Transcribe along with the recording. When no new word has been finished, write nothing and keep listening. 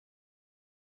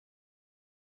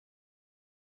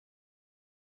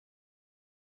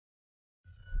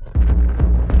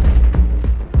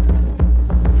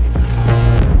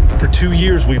2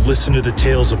 years we've listened to the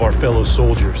tales of our fellow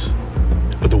soldiers,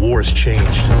 but the war has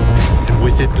changed, and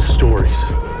with it the stories.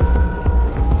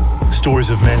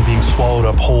 Stories of men being swallowed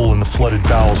up whole in the flooded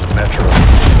bowels of Metro,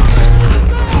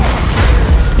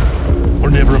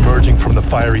 or never emerging from the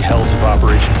fiery hells of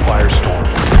Operation Firestorm.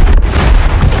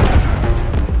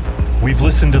 We've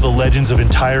listened to the legends of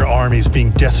entire armies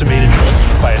being decimated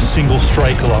by a single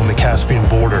strike along the Caspian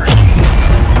border.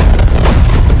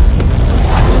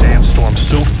 Sandstorm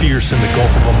so fierce in the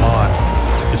Gulf of Oman,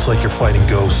 it's like you're fighting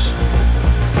ghosts.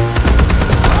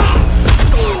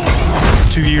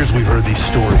 For 2 years we've heard these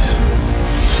stories.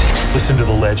 Listen to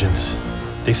the legends.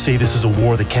 They say this is a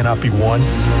war that cannot be won.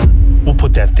 We'll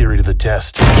put that theory to the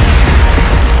test.